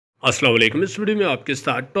अस्सलाम वालेकुम। इस वीडियो में आपके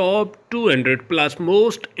साथ top 200 plus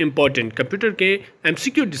most important computer के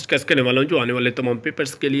MCQ डिस्कस करने वाला हूं, जो आने वाले तमाम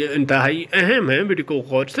पेपर्स के लिए इंतहाई अहम है। वीडियो को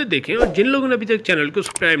गौर से देखें और जिन लोगों ने अभी तक चैनल को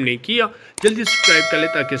सब्सक्राइब नहीं किया जल्दी सब्सक्राइब कर लें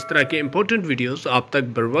ताकि इस तरह के इंपॉर्टेंट वीडियोस आप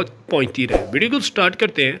तक बर वक्त पहुँचती रहे। वीडियो को स्टार्ट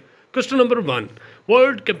करते हैं। Question number 1,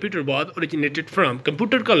 word computer was originated from.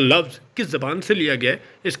 Computer का लफ्ज़ किस ज़बान से लिया गया है?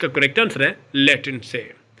 इसका करेक्ट आंसर है लैटिन से।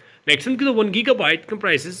 नेक्स्ट की तो 1 गीगाबाइट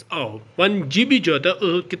कंप्राइजेस ऑफ 1 GB जो होता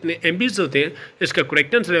है कितने MBs होते हैं? इसका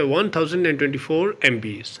करेक्ट आंसर है 1024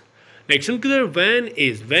 MBs। नेक्स्ट की तो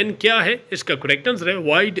वैन क्या है? इसका करेक्ट आंसर है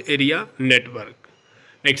वाइड एरिया नेटवर्क।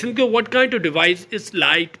 नेक्स्ट की what kind of device is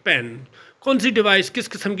light pen. कौन सी डिवाइस, किस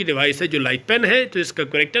किस्म की डिवाइस है जो लाइट पेन है? तो इसका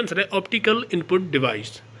करेक्ट आंसर है optical input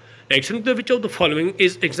device. Next which of the following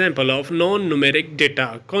is example of non numeric data.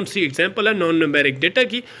 कौन सी एग्जाम्पल है नॉन न्यूमेरिक डेटा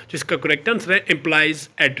की? जिसका करेक्ट आंसर है एम्प्लाइज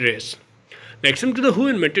एड्रेस। नेक्स्ट की हु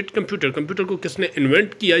इन्वेंटेड कंप्यूटर। कंप्यूटर को किसने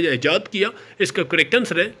इन्वेंट किया या ईजाद किया? इसका करेक्ट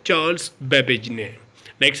आंसर है चार्ल्स बैबेज ने।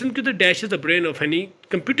 नेक्स्ट की तो dash is the brain of any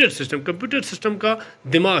computer system. Computer system का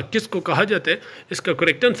दिमाग किसको कहा जाता है? इसका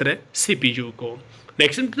करेक्ट आंसर है CPU को।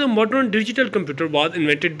 नेक्स्ट की तो modern digital computer was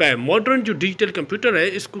invented by. Modern जो डिजिटल कंप्यूटर है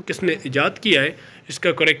इसको किसने ईजाद किया है?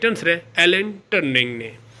 इसका करेक्ट आंसर है एलन टर्निंग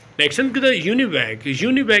ने। नेक्स्ट की तो UNIVAC.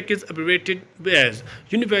 UNIVAC is अब्रिविएटेड as.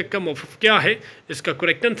 UNIVAC का मतलब क्या है? इसका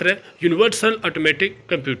करेक्ट आंसर है यूनिवर्सल ऑटोमेटिक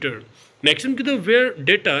कंप्यूटर। नेक्स्ट की तो where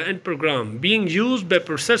data and programme being used by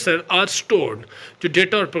processor are stored. जो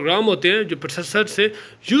डेटा और प्रोग्राम होते हैं जो प्रोसेसर से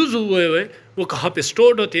यूज हुए हुए वो कहाँ पे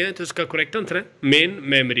स्टोर्ड होते हैं? तो इसका करेक्ट आंसर है मेन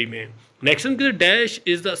मेमोरी में। नेक्स्ट की dash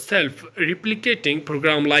is the self replicating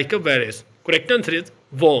programme like a virus. Correct answer is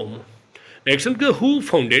warm. Next की who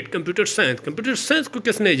founded computer science. Computer science को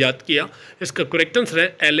किसने ईजाद किया? इसका करेक्ट आंसर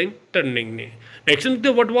है एलन टर्निंग ने। नेक्स्ट की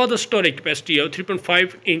what was the storage capacity of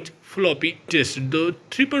 3.5 inch floppy disk.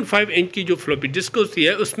 3.5 inch की जो फ्लॉपी डिस्क होती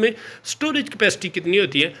है उसमें स्टोरेज कैपेसिटी कितनी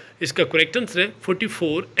होती है? इसका करेक्ट आंसर है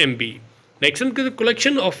 44 MB। नेक्स्ट की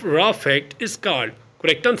collection of raw fact is called.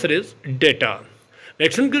 Correct answer is data.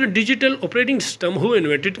 Next की digital operating system who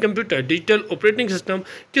invented computer. Digital operating system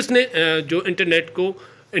किसने जो इंटरनेट को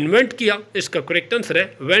इन्वेंट किया? इसका करेक्ट आंसर है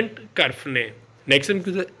वेंट कर्फ ने। Next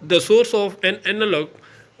the source of N analogue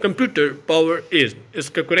computer power is.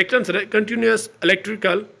 इसका correct answer है कंटिन्यूस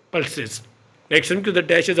इलेक्ट्रिकल पल्सेस। नेक्स्ट की the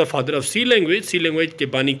dash is the father of C language. C language के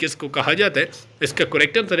बानी किसको कहा जाता है? इसका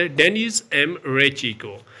करेक्ट आंसर है डेनिस M रेची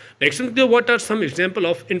को। नेक्स्ट की what are some example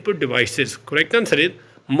of input devices. Correct answer is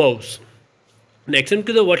mouse. Next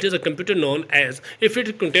की तो what is a computer known as if it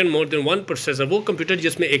contain more than one processor. वो कंप्यूटर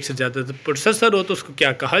जिसमें एक से ज़्यादा प्रोसेसर हो तो उसको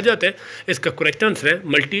क्या कहा जाता है? इसका करेक्ट आंसर है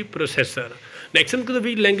मल्टी प्रोसेसर। नेक्स्ट की तो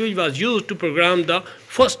which language was used to programme the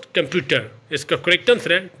first computer. इसका करेक्ट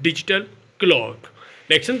आंसर है डिजिटल क्लॉक।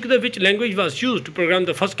 नेक्स्ट की तो which language was used to programme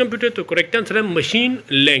the first computer. तो करेक्ट आंसर है मशीन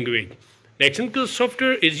लैंग्वेज। नेक्स्ट की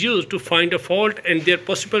software is use to find a fault and there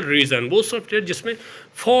possible reason. वो software जिसमें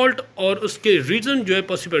fault और उसके रीज़न जो है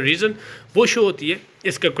पॉसिबल रीज़न वो शो होती है।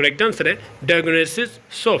 इसका करेक्ट आंसर है डायग्नोसिस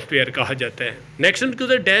सॉफ्टवेयर कहा जाता है। नेक्स्ट की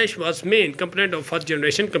the dash was main component of first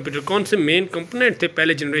generation computer. कौन से मेन कंपोनेंट थे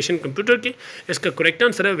पहले जनरेशन कंप्यूटर के? इसका करेक्ट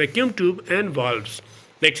आंसर है vacuum tube and valves.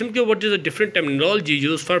 Next की what is a different terminology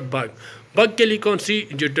use for bug. Bug के लिए कौन सी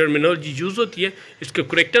जो टर्मिनोलॉजी यूज होती है? इसका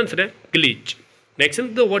करेक्ट आंसर है ग्लिच। नेक्स्ट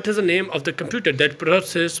तो what is the name of the computer that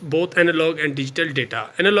process both analogue and digital data.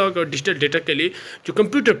 Analogue और डिजिटल डेटा के लिए जो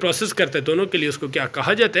कंप्यूटर प्रोसेस करता है दोनों के लिए उसको क्या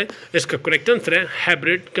कहा जाता है? इसका करेक्ट आंसर है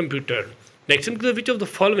hybrid computer. Next which of the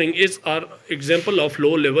following is are example of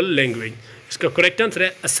low level language. इसका करेक्ट आंसर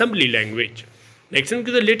है assembly language. Next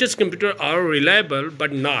the latest computer are reliable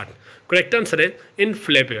but not. Correct answer है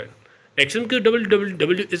इनफ्लेबल। नेक्स्ट की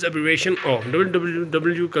www is abbreviation of.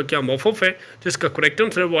 www का क्या मौफूफ है? तो इसका correct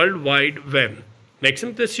answer है वर्ल्ड वाइड वेब। नेक्स्ट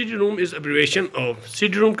में CD Rome is abbreviation of.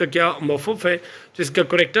 CD रोम का क्या मौफूफ है? तो इसका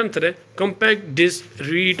करेक्ट आंसर है compact disc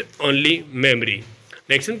read only memory.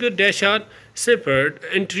 Next में dash are separate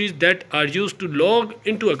entries that are used to log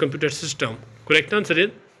into a computer system. Correct answer is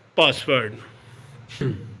password.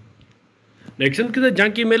 Next की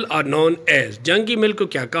junk email are known as. Junk email को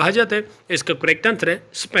क्या कहा जाता है? इसका correct answer है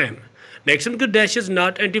spam. Next की dash is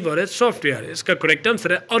not antivirus software. इसका करेक्ट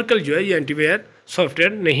आंसर है ऑर्कल जो है ये एंटीवायरस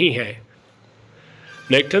सॉफ्टवेयर नहीं है।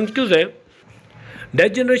 नेक्स्ट MCQs है death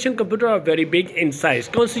generation computer are very big in size.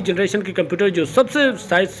 कौन सी जनरेशन के कंप्यूटर जो सबसे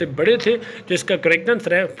साइज से बड़े थे? तो इसका करेक्ट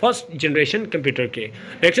आंसर है फर्स्ट जनरेशन कंप्यूटर के।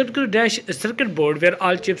 Next dash circuit board where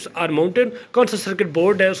all chips are mounted. कौन सा सर्किट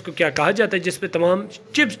बोर्ड है उसको क्या कहा जाता है जिसपे तमाम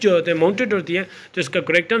चिप्स जो होते हैं माउंटेड होती हैं? तो इसका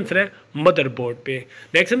करेक्ट आंसर है मदरबोर्ड पे।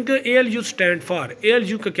 Next ALU stand for.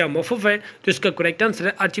 ALU का क्या मौफूफ है? तो इसका करेक्ट आंसर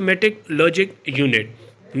है arithmetic logic unit.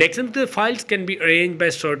 Next files can be arrange by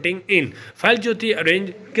sorting in, file जो होती है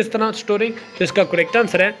अरेंज किस तरह स्टोरिंग, तो इसका करेक्ट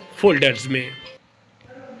आंसर है फोल्डर्स में।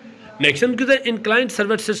 Next in client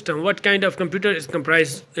server system what kind of computer is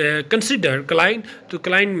comprise consider client, तो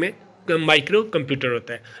क्लाइंट में माइक्रो कंप्यूटर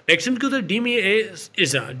होता है। नेक्स्ट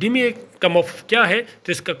DMA का मफ क्या है,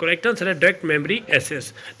 तो इसका करेक्ट आंसर है direct memory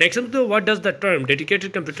access. Next what does the term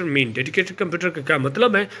dedicated computer mean, dedicated computer का क्या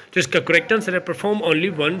मतलब है, तो इसका करेक्ट आंसर है perform only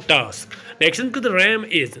one task. Next RAM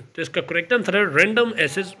is, तो इसका करेक्ट आंसर है random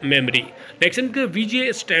access memory. Next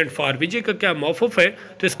VGA stand for, VGA का क्या मॉफ है,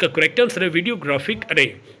 तो इसका करेक्ट आंसर है वीडियो ग्राफिक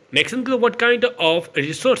अरे। Next, what kind of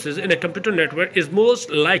resources in a computer network is most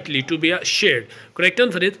likely to be shared? Correct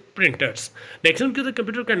answer is printers. Next, the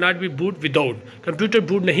computer cannot be boot without. Computer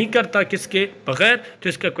boot नहीं करता किसके बगैर, तो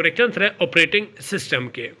इसका correct answer है operating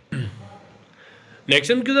system के।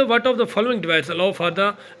 Next, what of the following devices allow for the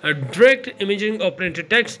direct imaging of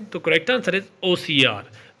printed text? तो correct answer is OCR.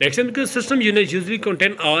 Next, system units usually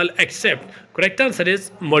contain all except. Correct answer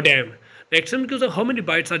is modem. Next how many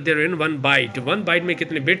bytes are there in one byte, one byte में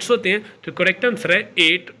कितने bits होते हैं, तो correct answer है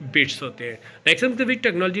 8 bits होते हैं। Next which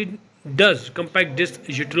technology does compact disc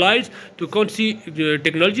utilise, तो कौन सी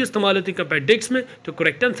टेक्नोलॉजी इस्तेमाल होती है कम्पैक्ट डिस्क में, तो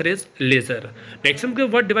correct answer is laser. Next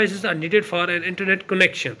what devices are needed for an internet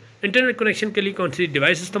connection, internet connection के लिए कौन सी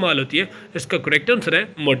डिवाइस इस्तेमाल होती है, इसका करेक्ट आंसर है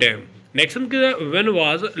modem. Next when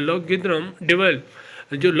was logarithm develop,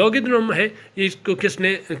 जो लॉगरिथम है इसको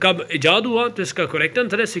किसने कब इजाद हुआ, तो इसका करेक्ट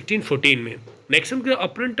आंसर है 1614 में। Next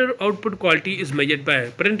printer output quality is measured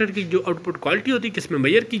by, printer की जो आउटपुट क्वालिटी होती है किस में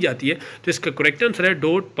मेजर की जाती है, तो इसका करेक्ट आंसर है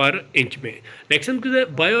डॉट पर इंच में। Next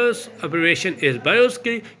BIOS operation is, BIOS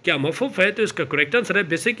के क्या मफहूम है, तो इसका करेक्ट आंसर है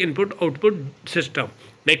basic input output system.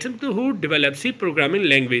 Next who develop C programming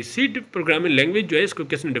language, C programming language जो है इसको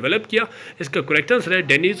किसने डेवलप किया, इसका करेक्ट आंसर है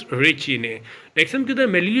डेनिस रिची ने। Next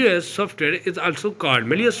Méliès software is also called,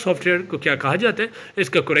 Méliès software को क्या कहा जाता है,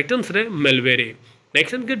 इसका करेक्ट आंसर है malware.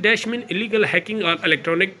 Next dash mean illegal hacking और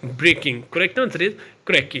electronic breaking, correct answer is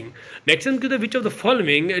cracking. Next which of the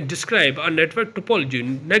following describe a network topology,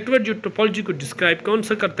 network जो topology को डिस्क्राइब कौन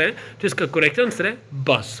सा करता है, तो इसका करेक्ट आंसर है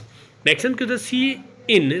बस। Next C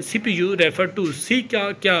in CPU refer to, सी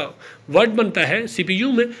क्या वर्ड बनता है CPU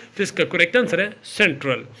में, तो इसका करेक्ट आंसर है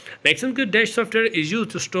central. Next dash software is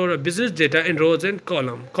use to store business data in rose and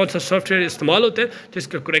column, कौन सा सॉफ्टवेयर इस्तेमाल होता है, तो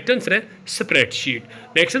इसका करेक्ट आंसर है spreadsheet.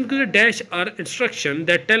 Next dash are instruction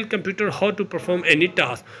that tell computer how to perform any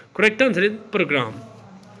task, correct answer is program.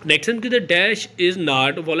 Next dash is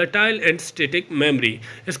not volatile and static memory,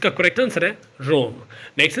 इसका correct answer है रोम।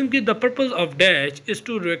 Next the purpose of dash is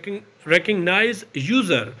to recognize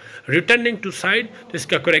user returning to site, तो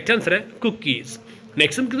इसका correct answer है cookies.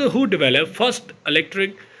 Next who develop first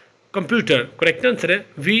electric computer, correct answer है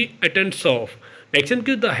we एटेंसॉफ। Next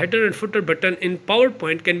the header and footer button in power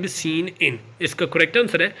point can be seen in, इसका correct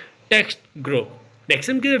answer है text group.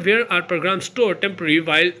 Next where are program store temporary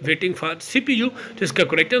while waiting for CPU, तो इसका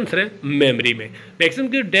correct answer है memory में।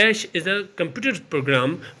 Next dash is a computer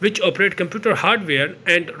program which operate computer hardware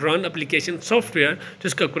and run application software, तो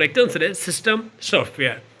इसका correct answer है system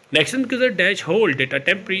software. Next dash hold data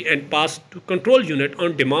temporary and pass to control unit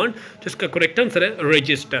on demand, तो इसका correct answer है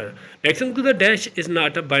register. Next dash is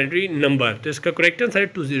not a binary number, तो इसका correct answer है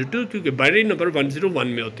 202, क्योंकि बाइनरी नंबर 101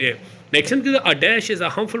 में होते हैं। Next a dash is a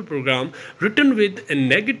harmful programme written with A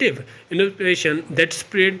negative innovation that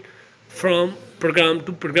spread from programme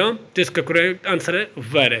to programme, तो इसका करेक्ट आंसर है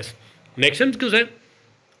वायरस। नेक्स्ट है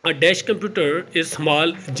a dash computer is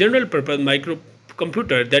small general purpose micro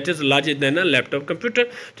computer that is larger than a laptop computer,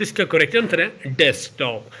 तो इसका correct answer है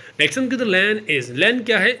desktop. Next LAN is, लैन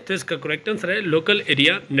क्या है, तो इसका करेक्ट आंसर है local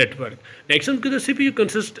area network. Next CPU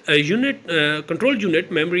consist unit control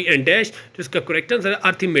unit memory and dash, तो इसका करेक्ट आंसर है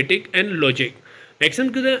arithmetic and logic.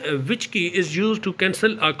 Next which की is use to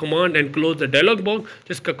cancel a command and close the dialogue box,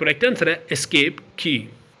 तो इसका correct answer है escape की।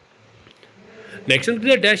 Next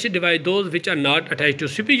dash device those which are not attach to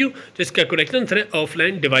CPU, तो इसका correct answer है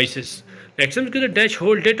offline devices. Next dash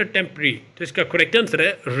hold data temporary, तो इसका correct answer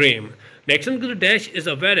है RAM. Next dash is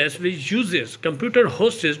a virus which uses computer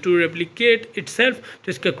hostess to replicate itself,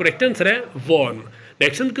 तो इसका correct answer है warm.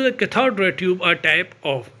 Next cathode ray tube are type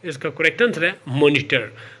of, इसका correct answer है monitor.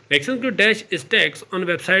 Next dash is text on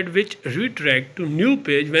website which redirect to new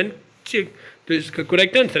page when check, तो इसका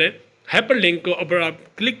correct answer है hyper link को अगर आप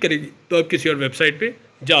क्लिक करेंगे तो आप किसी और वेबसाइट पे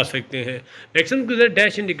जा सकते हैं। Next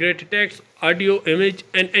dash integrated text audio image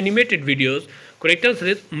and animated videos, correct answer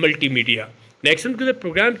is multimedia. Next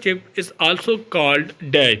programme chip is also called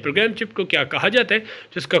dash, programme chip को क्या कहा जाता है,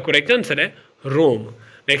 तो इसका करेक्ट आंसर है रोम।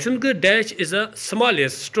 नेक्स्ट का dash is a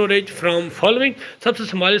smallest storage from following, सबसे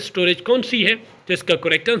स्मॉलेस्ट स्टोरेज कौन सी है? तो इसका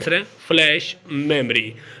करेक्ट आंसर है flash memory.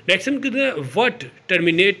 Next what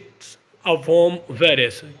terminates a worm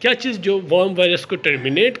virus, क्या चीज़ जो वर्म वायरस को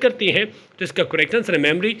टर्मिनेट करती है? तो इसका करेक्ट आंसर है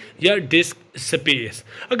मेमोरी या डिस्क स्पेस।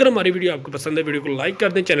 अगर हमारी वीडियो आपको पसंद है, वीडियो को लाइक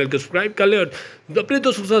कर दें, चैनल को सब्सक्राइब कर लें और अपने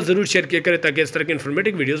दोस्तों के साथ जरूर शेयर किया करें ताकि इस तरह के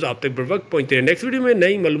इन्फॉर्मेटिव वीडियोस आप तक बर वक्त पहुंचते हैं। नेक्स्ट वीडियो में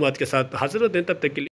नई मालूमात के साथ हाजिर होते हैं, तब तक के लिए